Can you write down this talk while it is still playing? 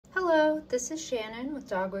This is Shannon with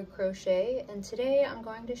Dogwood Crochet, and today I'm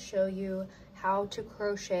going to show you how to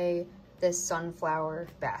crochet this sunflower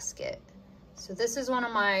basket. So this is one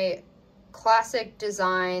of my classic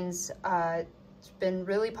designs. It's been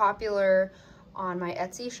really popular on my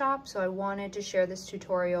Etsy shop, so I wanted to share this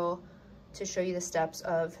tutorial to show you the steps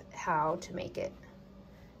of how to make it.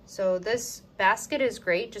 So this basket is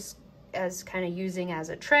great just as kind of using as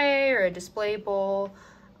a tray or a display bowl.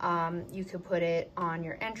 You could put it on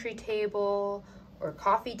your entry table or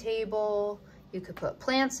coffee table. You could put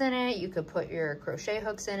plants in it. You could put your crochet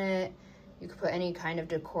hooks in it. You could put any kind of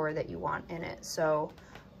decor that you want in it. So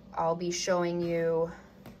I'll be showing you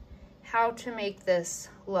how to make this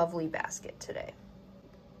lovely basket today.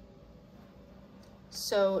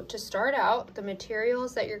 So to start out, the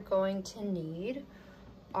materials that you're going to need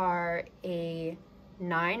are a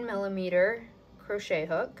 9mm crochet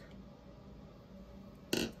hook,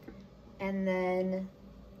 and then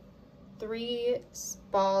 3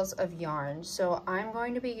 balls of yarn. So I'm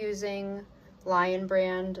going to be using Lion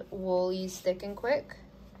Brand Woolies Thick and Quick,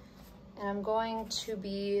 and I'm going to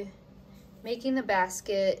be making the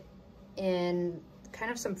basket in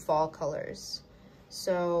kind of some fall colors.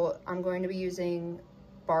 So I'm going to be using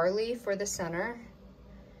barley for the center,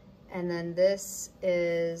 and then this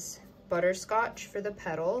is butterscotch for the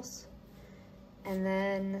petals, and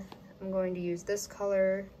then I'm going to use this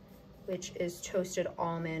color, which is toasted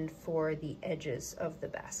almond, for the edges of the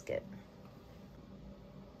basket.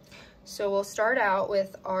 So we'll start out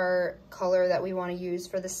with our color that we want to use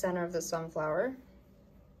for the center of the sunflower.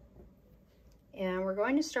 And we're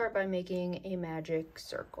going to start by making a magic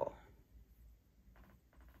circle.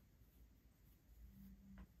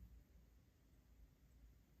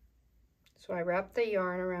 So I wrap the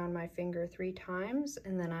yarn around my finger 3 times,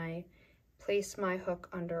 and then I place my hook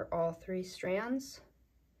under all 3 strands.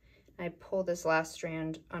 I pull this last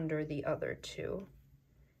strand under the other 2,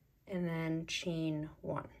 and then chain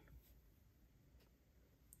 1.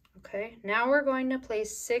 Okay, now we're going to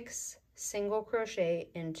place 6 single crochet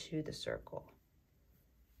into the circle.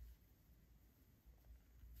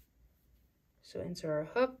 So insert our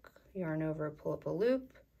hook, yarn over, pull up a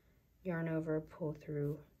loop, yarn over, pull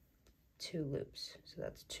through 2 loops. So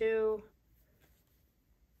that's 2,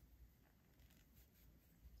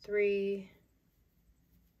 3,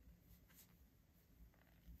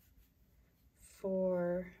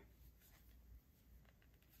 4,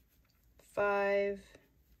 5,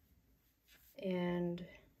 and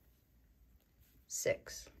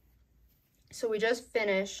 6. So we just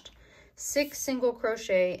finished 6 single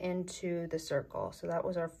crochet into the circle. So that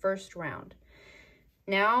was our first round.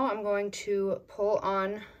 Now I'm going to pull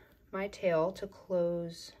on my tail to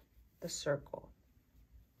close the circle.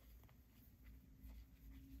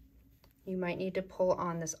 You might need to pull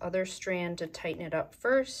on this other strand to tighten it up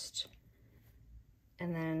first,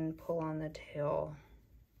 and then pull on the tail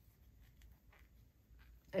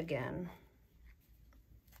again.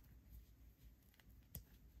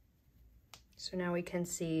 So now we can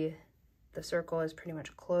see the circle is pretty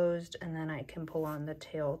much closed, and then I can pull on the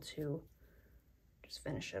tail to just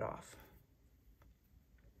finish it off.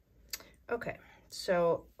 Okay,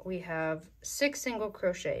 so we have 6 single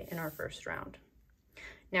crochet in our first round.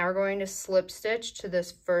 Now we're going to slip stitch to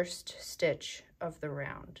this first stitch of the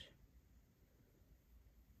round.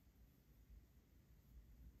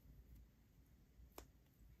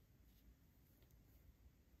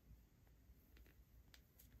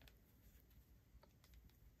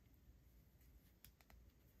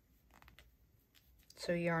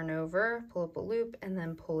 So yarn over, pull up a loop, and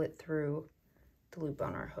then pull it through the loop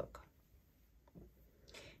on our hook.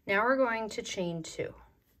 Now we're going to chain 2.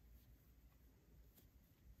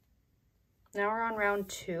 Now we're on round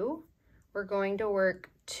 2. We're going to work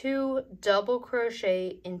 2 double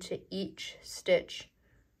crochet into each stitch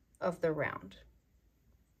of the round.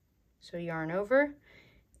 So yarn over,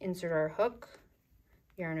 insert our hook,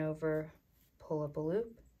 yarn over, pull up a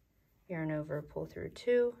loop, yarn over, pull through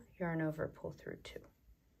 2, yarn over, pull through 2.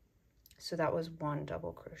 So that was 1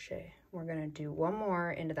 double crochet. We're going to do 1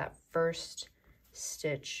 more into that first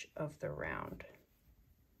stitch of the round.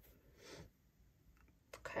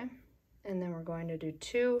 Okay, and then we're going to do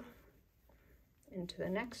 2 into the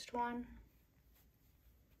next one.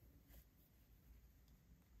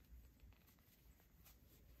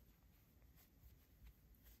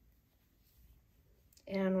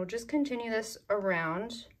 And we'll just continue this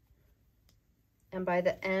around. And by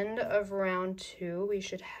the end of round 2, we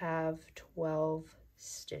should have 12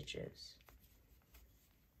 stitches.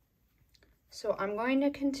 So I'm going to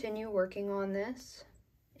continue working on this,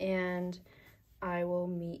 and I will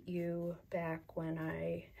meet you back when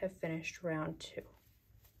I have finished round 2.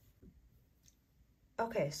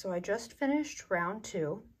 Okay, so I just finished round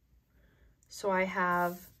 2. So I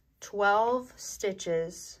have 12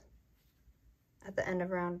 stitches at the end of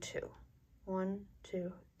round 2. 1,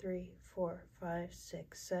 2, 3, 4, 5,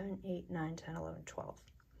 6, 7, 8, 9, 10, 11, 12.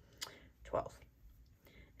 12.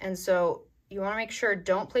 And so you want to make sure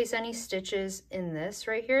don't place any stitches in this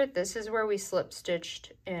right here. This is where we slip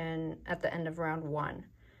stitched in at the end of round 1.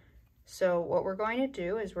 So what we're going to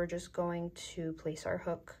do is we're just going to place our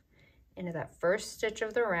hook into that first stitch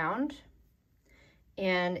of the round.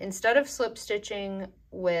 And instead of slip stitching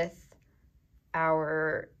with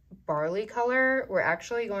our barley color, we're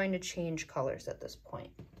actually going to change colors at this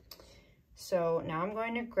point. So now I'm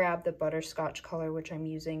going to grab the butterscotch color, which I'm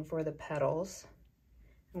using for the petals.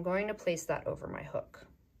 I'm going to place that over my hook.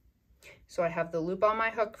 So I have the loop on my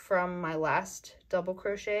hook from my last double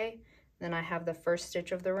crochet, then I have the first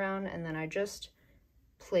stitch of the round, and then I just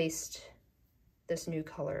placed this new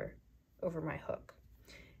color over my hook.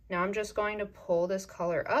 Now I'm just going to pull this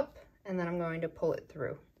color up, and then I'm going to pull it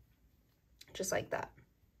through, just like that.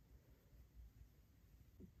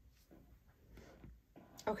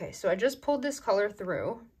 Okay, so I just pulled this color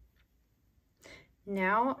through.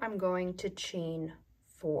 Now I'm going to chain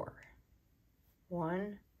 4.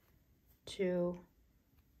 1, 2,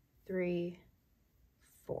 3,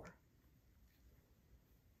 4.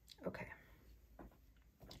 Okay.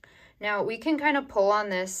 Now we can kind of pull on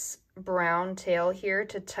this brown tail here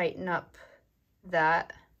to tighten up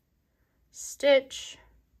that stitch.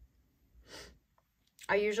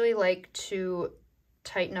 I usually like to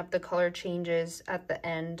tighten up the color changes at the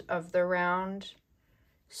end of the round,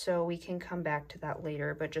 so we can come back to that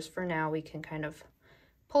later, but just for now we can kind of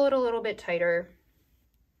pull it a little bit tighter.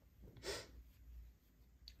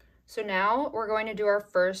 So now we're going to do our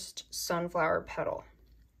first sunflower petal.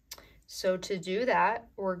 So to do that,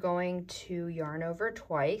 we're going to yarn over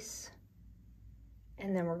twice,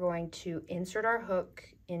 and then we're going to insert our hook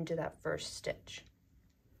into that first stitch.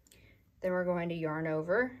 Then we're going to yarn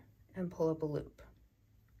over and pull up a loop.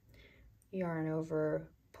 Yarn over,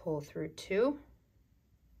 pull through 2,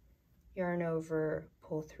 yarn over,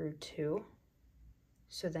 pull through 2.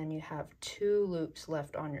 So then you have 2 loops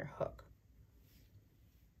left on your hook.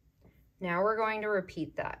 Now we're going to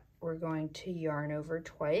repeat that. We're going to yarn over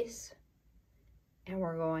twice, and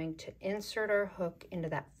we're going to insert our hook into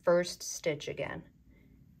that first stitch again,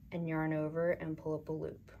 and yarn over and pull up a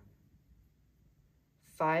loop.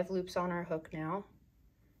 5 loops on our hook now.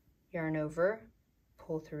 Yarn over,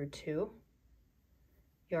 pull through 2,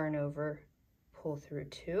 yarn over, pull through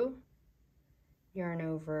 2, yarn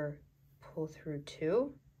over, pull through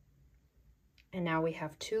 2, and now we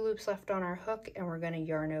have 2 loops left on our hook, and we're going to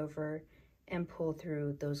yarn over and pull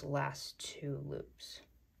through those last 2 loops.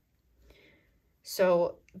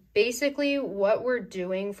 So basically what we're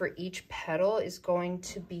doing for each petal is going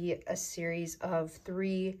to be a series of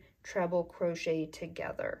 3 treble crochet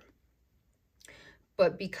together.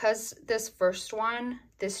 But because this first one,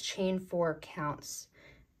 this chain 4 counts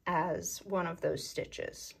as one of those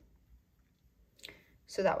stitches.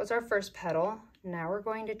 So that was our first petal. Now we're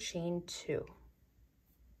going to chain 2.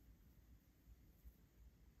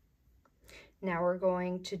 Now we're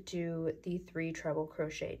going to do the 3 treble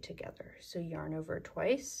crochet together. So yarn over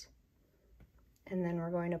twice, and then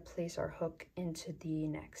we're going to place our hook into the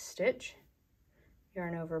next stitch.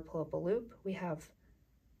 Yarn over, pull up a loop. We have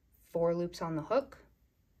 4 loops on the hook.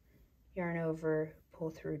 Yarn over,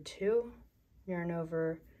 pull through 2, yarn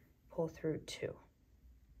over, pull through 2.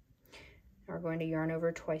 Now we're going to yarn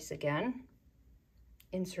over twice again,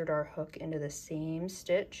 insert our hook into the same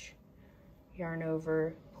stitch, yarn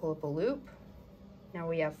over, pull up a loop. Now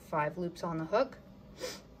we have 5 loops on the hook.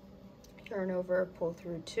 Yarn over, pull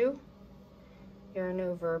through 2, yarn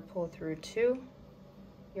over, pull through 2,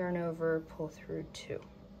 yarn over, pull through 2.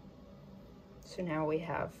 So now we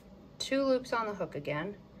have 2 loops on the hook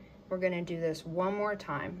again. We're going to do this one more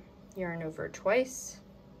time. Yarn over twice,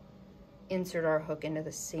 insert our hook into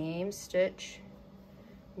the same stitch,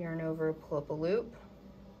 yarn over, pull up a loop,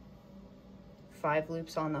 5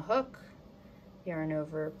 loops on the hook, yarn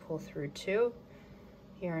over, pull through 2,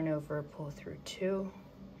 yarn over, pull through 2,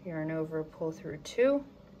 yarn over, pull through 2,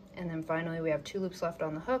 and then finally we have 2 loops left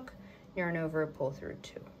on the hook, yarn over, pull through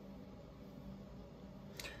 2.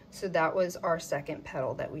 So that was our second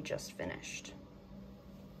petal that we just finished.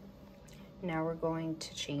 Now we're going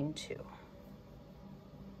to chain 2.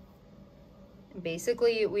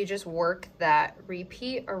 Basically, we just work that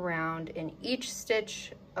repeat around in each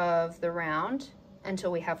stitch of the round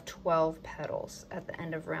until we have 12 petals at the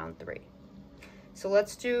end of round 3. So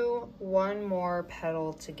let's do one more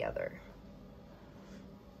petal together.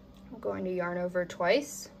 I'm going to yarn over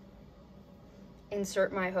twice,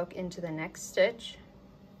 insert my hook into the next stitch,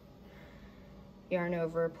 yarn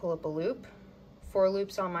over, pull up a loop, 4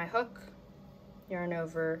 loops on my hook, yarn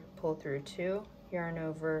over, pull through 2, yarn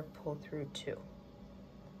over, pull through 2,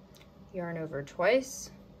 yarn over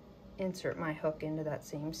twice, insert my hook into that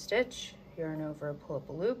same stitch, yarn over, pull up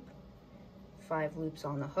a loop, 5 loops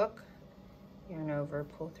on the hook, yarn over,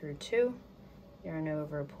 pull through 2, yarn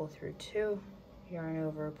over, pull through 2, yarn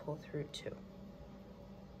over, pull through 2.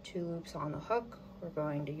 2 loops on the hook, we're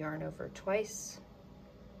going to yarn over twice,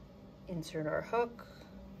 insert our hook,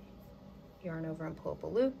 yarn over and pull up a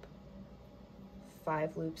loop,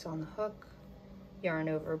 5 loops on the hook, yarn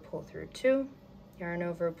over, pull through 2, yarn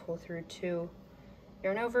over, pull through 2,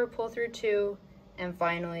 yarn over, pull through 2, and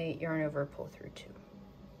finally yarn over, pull through 2.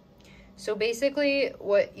 So basically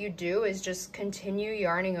what you do is just continue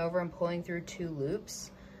yarning over and pulling through 2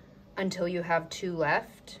 loops until you have 2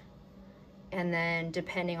 left, and then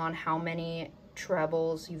depending on how many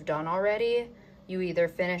trebles you've done already, you either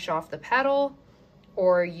finish off the petal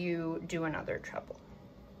or you do another treble.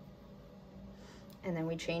 And then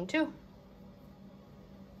we chain 2.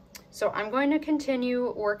 So I'm going to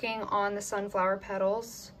continue working on the sunflower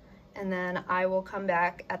petals, and then I will come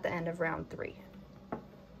back at the end of round 3.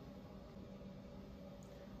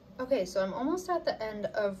 Okay, so I'm almost at the end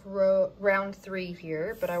of round 3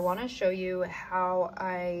 here, but I want to show you how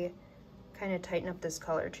I kind of tighten up this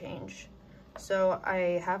color change. So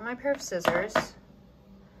I have my pair of scissors.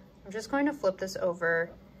 I'm just going to flip this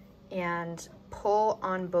over and pull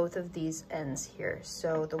on both of these ends here.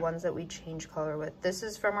 So the ones that we change color with. This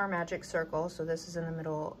is from our magic circle, so this is in the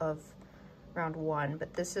middle of round 1,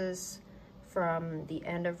 but this is from the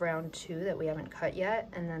end of round 2 that we haven't cut yet,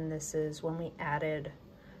 and then this is when we added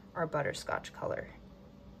our butterscotch color.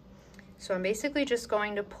 So I'm basically just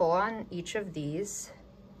going to pull on each of these,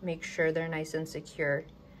 make sure they're nice and secure,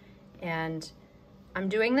 and I'm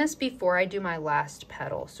doing this before I do my last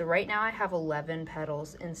petal. So right now I have 11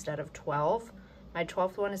 petals instead of 12. My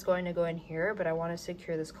 12th one is going to go in here, but I want to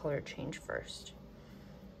secure this color change first.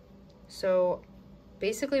 So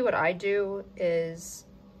basically what I do is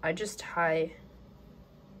I just tie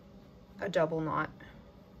a double knot.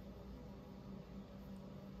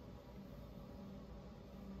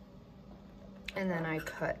 And then I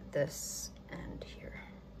cut this end here.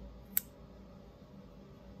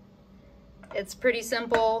 It's pretty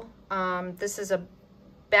simple. This is a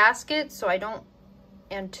basket, so I don't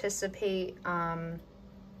anticipate,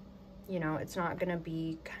 you know, it's not gonna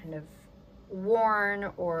be kind of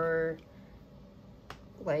worn or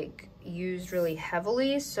like used really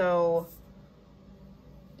heavily. So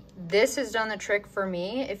this has done the trick for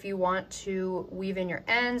me. If you want to weave in your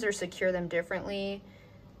ends or secure them differently,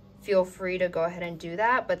 feel free to go ahead and do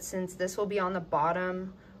that. But since this will be on the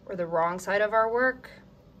bottom or the wrong side of our work,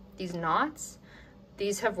 these knots,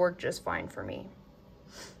 these have worked just fine for me.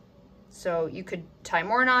 So you could tie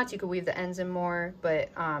more knots, you could weave the ends in more, but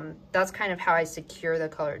that's kind of how I secure the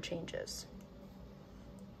color changes.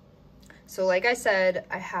 So like I said,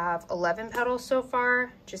 I have 11 petals so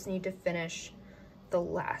far, just need to finish the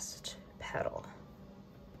last petal.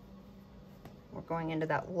 We're going into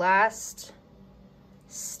that last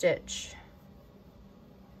stitch.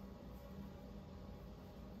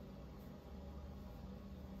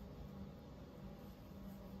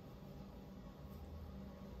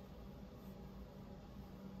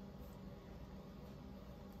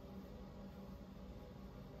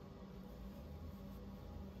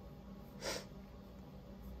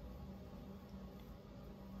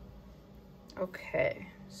 Okay,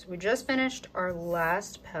 so we just finished our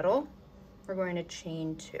last petal. We're going to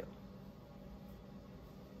chain 2.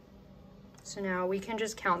 So now we can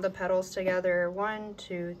just count the petals together. 1,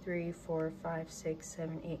 2, 3, 4, 5, 6,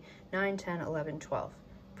 7, 8, 9, 10, 11, 12.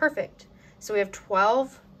 Perfect. So we have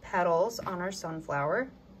 12 petals on our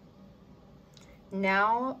sunflower.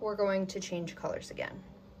 Now we're going to change colors again.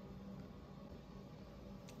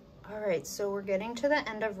 All right, so we're getting to the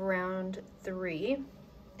end of round 3.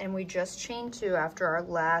 And we just chained 2 after our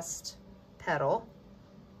last petal.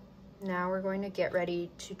 Now we're going to get ready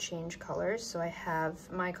to change colors. So I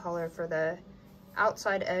have my color for the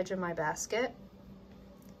outside edge of my basket,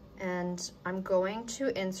 and I'm going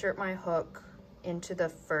to insert my hook into the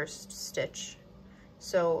first stitch.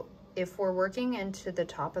 So if we're working into the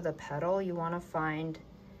top of the petal, you want to find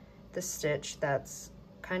the stitch that's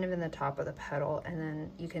kind of in the top of the petal, and then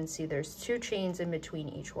you can see there's 2 chains in between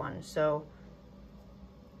each one. So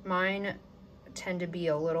mine tend to be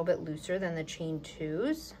a little bit looser than the chain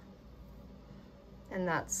 2s, and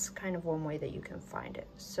that's kind of one way that you can find it.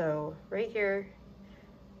 So right here,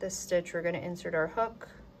 this stitch, we're going to insert our hook,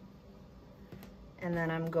 And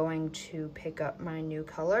then I'm going to pick up my new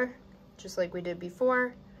color, just like we did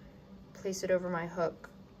before, place it over my hook,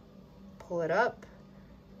 pull it up,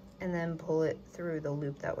 and then pull it through the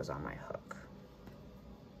loop that was on my hook.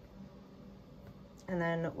 And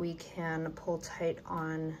then we can pull tight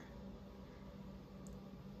on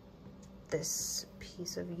this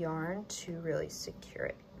piece of yarn to really secure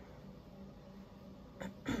it.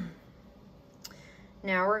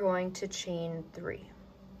 Now we're going to chain 3.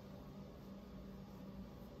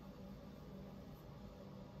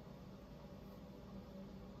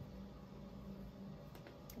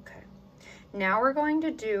 Okay. Now we're going to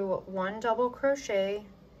do 1 double crochet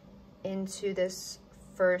into this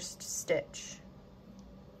first stitch.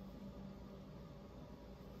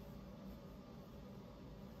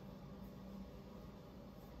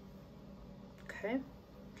 Okay.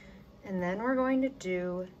 And then we're going to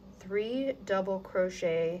do 3 double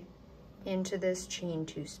crochet into this chain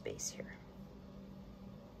 2 space here.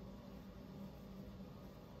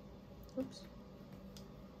 Oops.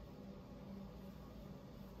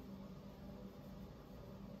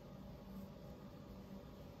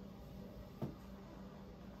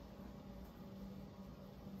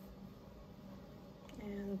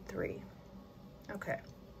 And 3. Okay.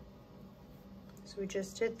 So we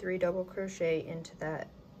just did 3 double crochet into that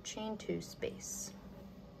chain 2 space.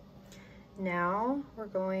 Now we're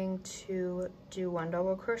going to do 1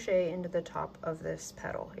 double crochet into the top of this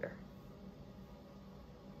petal here.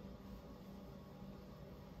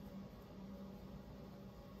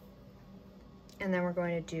 And then we're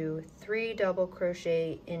going to do 3 double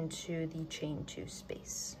crochet into the chain 2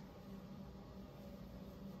 space.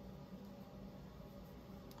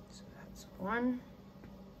 So that's 1,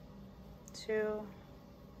 2,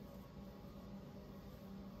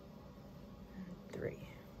 and 3.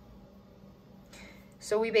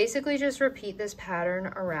 So we basically just repeat this pattern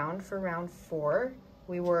around for round 4.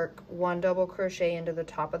 We work 1 double crochet into the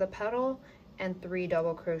top of the petal and 3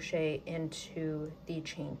 double crochet into the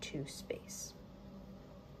chain 2 space.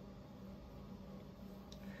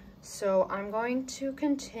 So I'm going to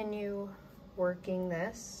continue working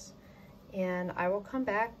this, and I will come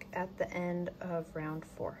back at the end of round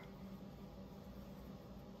 4.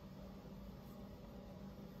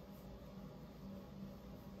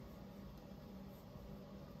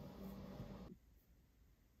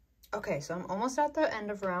 Okay, so I'm almost at the end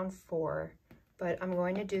of round 4, but I'm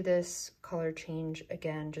going to do this color change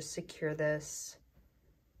again, just secure this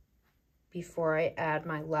before I add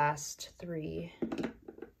my last 3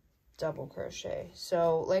 double crochet.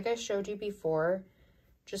 So like I showed you before,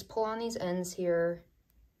 just pull on these ends here,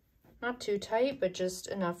 not too tight, but just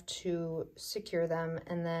enough to secure them,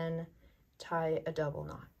 and then tie a double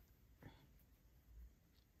knot.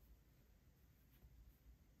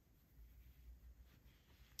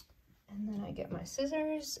 And then I get my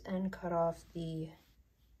scissors and cut off the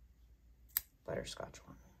butterscotch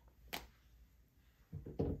one.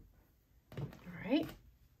 All right,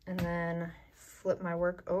 and then flip my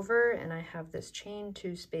work over, and I have this chain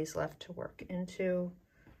 2 space left to work into.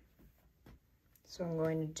 So I'm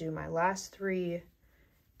going to do my last 3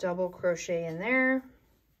 double crochet in there.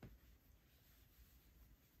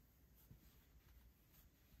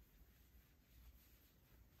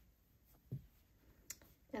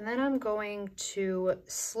 And then I'm going to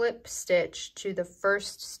slip stitch to the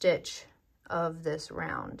first stitch of this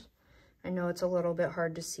round. I know it's a little bit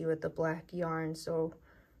hard to see with the black yarn, so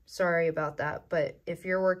sorry about that. But if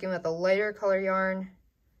you're working with a lighter color yarn,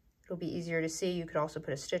 it'll be easier to see. You could also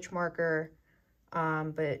put a stitch marker,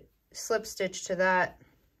 but slip stitch to that.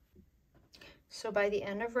 So by the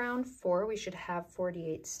end of round 4, we should have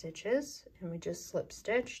 48 stitches, and we just slip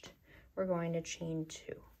stitched. We're going to chain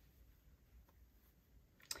 2.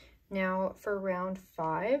 Now for round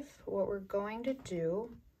 5, what we're going to do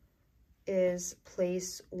is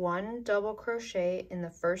place 1 double crochet in the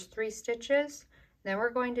first 3 stitches. Then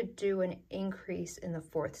we're going to do an increase in the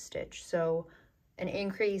 4th stitch. So an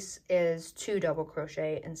increase is 2 double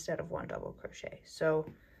crochet instead of 1 double crochet. So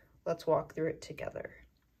let's walk through it together.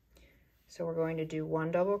 So we're going to do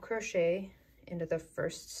 1 double crochet into the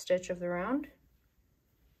first stitch of the round,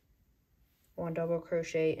 1 double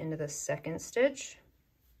crochet into the 2nd stitch,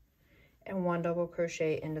 and 1 double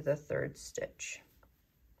crochet into the 3rd stitch.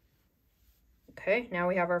 Okay, now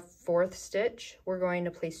we have our 4th stitch. We're going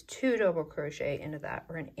to place 2 double crochet into that,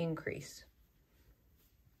 or an increase.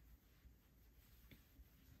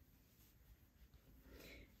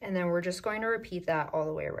 And then we're just going to repeat that all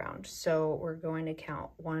the way around. So we're going to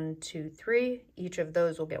count 1, 2, 3. Each of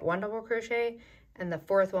those will get 1 double crochet, and the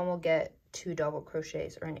 4th one will get 2 double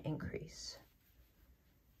crochets, or an increase.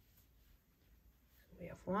 So we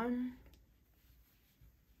have 1,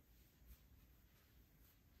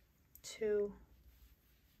 2,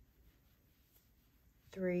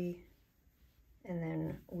 3, and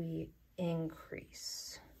then we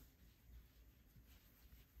increase.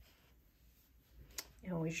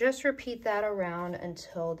 And we just repeat that around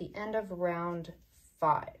until the end of round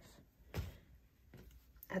 5.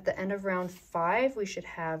 At the end of round 5, we should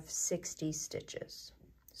have 60 stitches.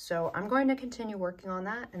 So I'm going to continue working on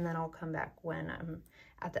that, and then I'll come back when I'm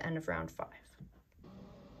at the end of round 5.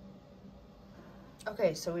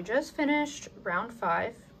 Okay, so we just finished round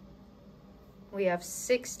 5. We have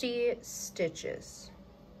 60 stitches.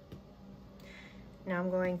 Now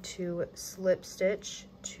I'm going to slip stitch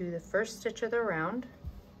to the first stitch of the round.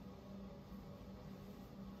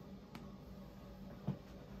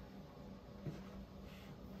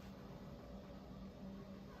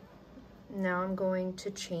 Now I'm going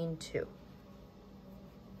to chain 2.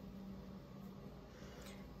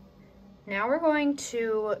 Now we're going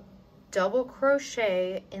to double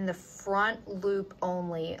crochet in the front loop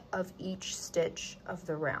only of each stitch of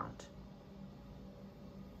the round.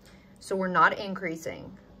 So we're not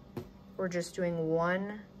increasing, we're just doing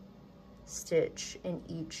 1 stitch in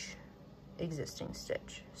each existing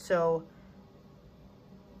stitch. So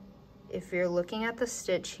if you're looking at the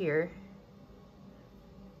stitch here,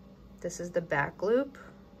 this is the back loop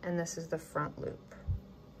and this is the front loop.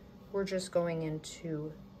 We're just going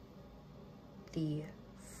into the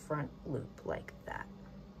front loop like that.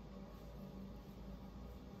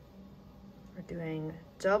 We're doing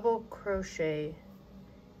double crochet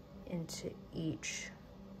into each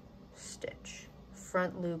stitch,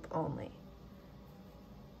 front loop only.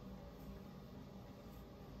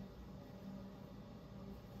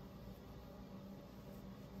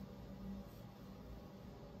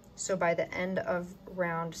 So by the end of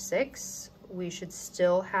round 6, we should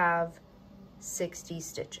still have 60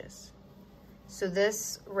 stitches. So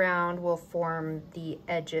this round will form the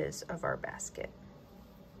edges of our basket.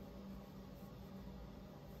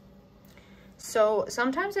 So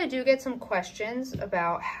sometimes I do get some questions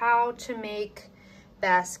about how to make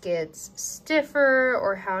baskets stiffer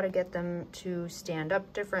or how to get them to stand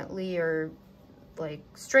up differently or like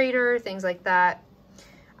straighter, things like that.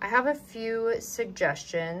 I have a few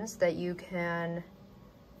suggestions that you can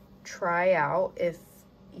try out if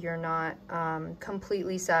you're not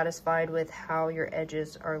completely satisfied with how your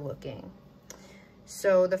edges are looking.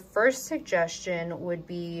 So the first suggestion would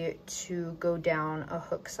be to go down a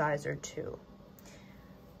hook size or 2.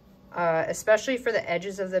 Especially for the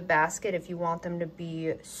edges of the basket, if you want them to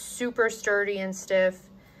be super sturdy and stiff,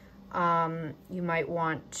 you might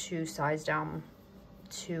want to size down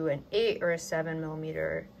to an 8 or a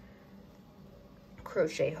 7mm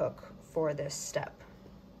crochet hook for this step.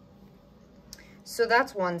 So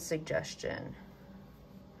that's one suggestion.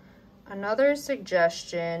 Another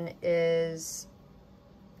suggestion is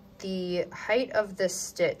the height of the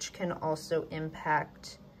stitch can also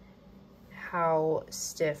impact how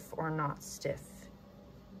stiff or not stiff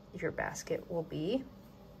your basket will be.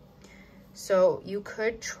 So you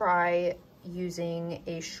could try using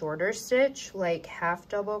a shorter stitch like half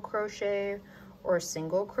double crochet or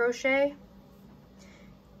single crochet,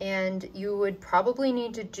 and you would probably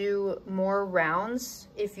need to do more rounds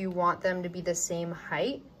if you want them to be the same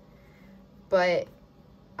height, but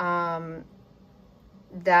that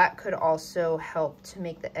could also help to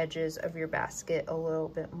make the edges of your basket a little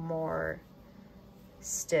bit more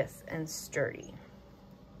stiff and sturdy.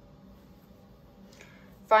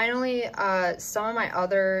 Finally, some of my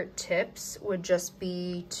other tips would just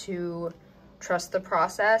be to trust the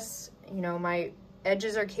process. You know, my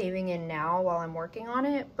edges are caving in now while I'm working on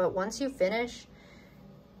it, but once you finish,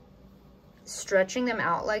 stretching them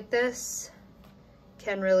out like this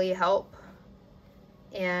can really help.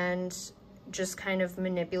 And just kind of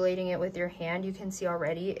manipulating it with your hand, you can see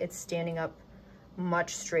already it's standing up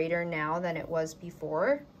much straighter now than it was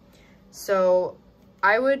before. So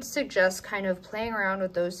I would suggest kind of playing around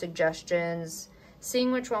with those suggestions,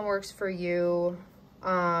 seeing which one works for you.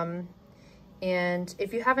 And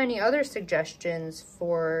if you have any other suggestions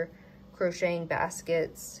for crocheting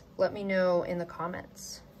baskets, let me know in the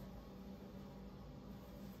comments.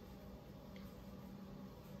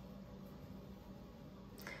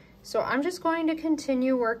 So I'm just going to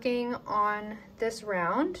continue working on this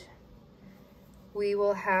round. We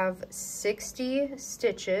will have 60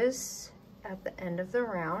 stitches at the end of the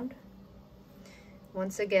round.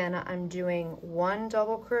 Once again, I'm doing 1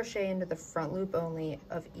 double crochet into the front loop only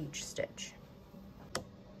of each stitch.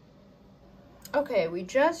 Okay, we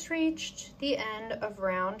just reached the end of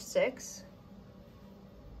round 6.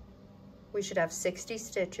 We should have 60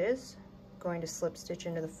 stitches. Going to slip stitch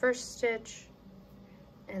into the first stitch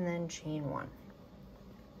and then chain 1.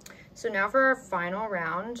 So now for our final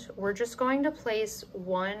round, we're just going to place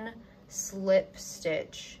one slip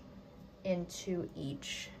stitch into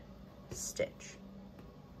each stitch.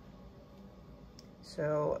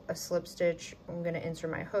 So a slip stitch, I'm going to insert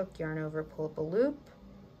my hook, yarn over, pull up a loop,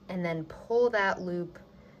 and then pull that loop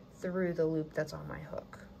through the loop that's on my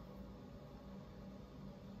hook.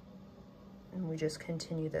 And we just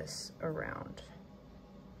continue this around.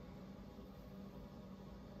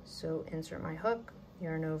 So insert my hook,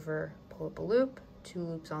 yarn over, pull up a loop, 2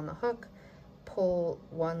 loops on the hook, pull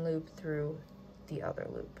 1 loop through the other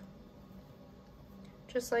loop.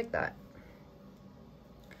 Just like that.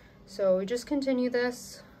 So we just continue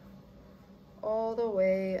this all the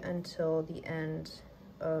way until the end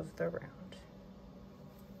of the round.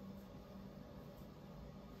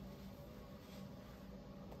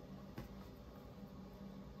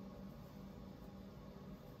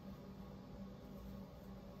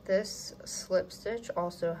 This slip stitch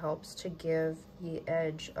also helps to give the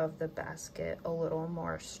edge of the basket a little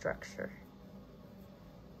more structure.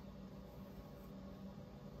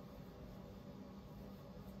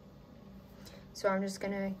 So I'm just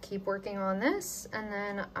gonna keep working on this, and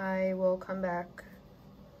then I will come back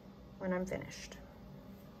when I'm finished.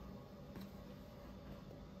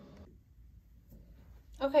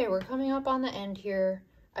 Okay, we're coming up on the end here.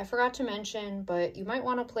 I forgot to mention, but you might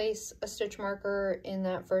want to place a stitch marker in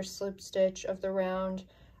that first slip stitch of the round.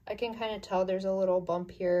 I can kind of tell there's a little bump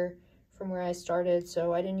here from where I started,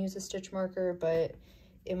 so I didn't use a stitch marker, but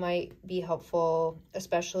it might be helpful,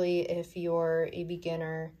 especially if you're a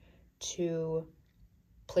beginner, to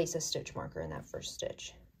place a stitch marker in that first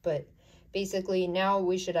stitch. But basically now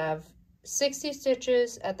we should have 60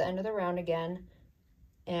 stitches at the end of the round again,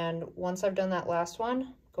 and once I've done that last one,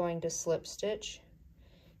 I'm going to slip stitch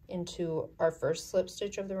into our first slip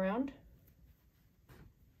stitch of the round.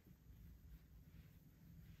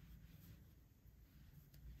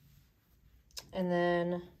 And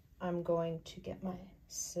then I'm going to get my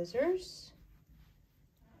scissors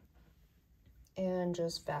and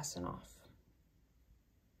just fasten off.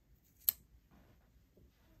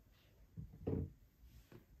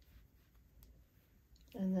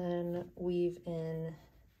 And then weave in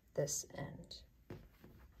this end.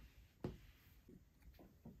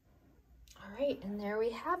 All right, and there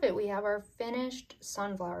we have it. We have our finished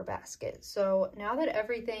sunflower basket. So now that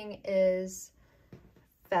everything is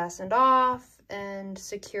fastened off and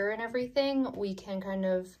secure and everything, we can kind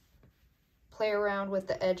of play around with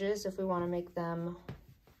the edges. If we want to make them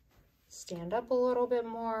stand up a little bit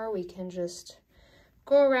more, we can just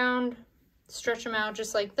go around, stretch them out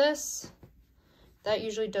just like this. That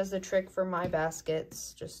usually does the trick for my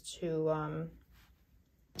baskets, just to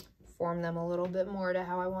form them a little bit more to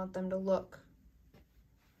how I want them to look.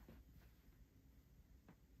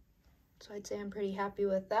 So I'd say I'm pretty happy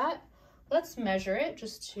with that. Let's measure it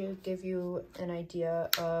just to give you an idea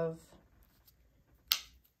of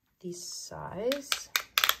the size.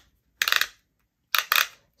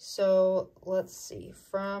 So let's see,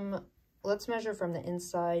 let's measure from the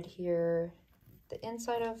inside here. The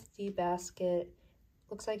inside of the basket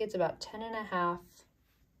looks like it's about 10.5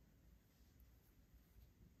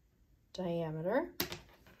 diameter.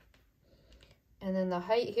 And then the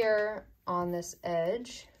height here on this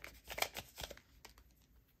edge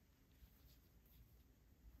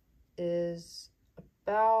is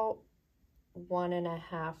about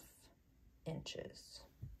 1.5 inches.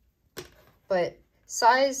 But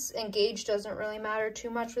size and gauge doesn't really matter too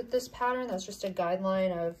much with this pattern. That's just a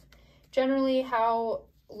guideline of generally how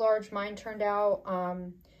large mine turned out.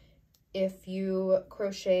 If you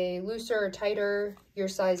crochet looser or tighter, your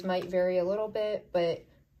size might vary a little bit, but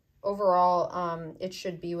overall it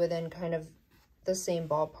should be within kind of the same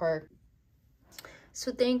ballpark.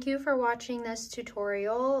 So thank you for watching this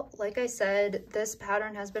tutorial. Like I said, this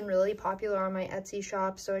pattern has been really popular on my Etsy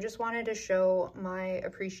shop, so I just wanted to show my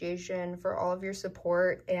appreciation for all of your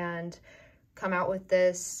support and come out with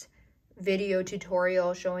this video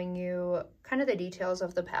tutorial showing you kind of the details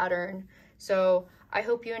of the pattern. So I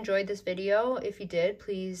hope you enjoyed this video. If you did,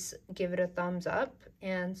 please give it a thumbs up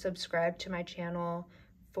and subscribe to my channel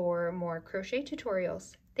for more crochet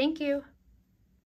tutorials. Thank you.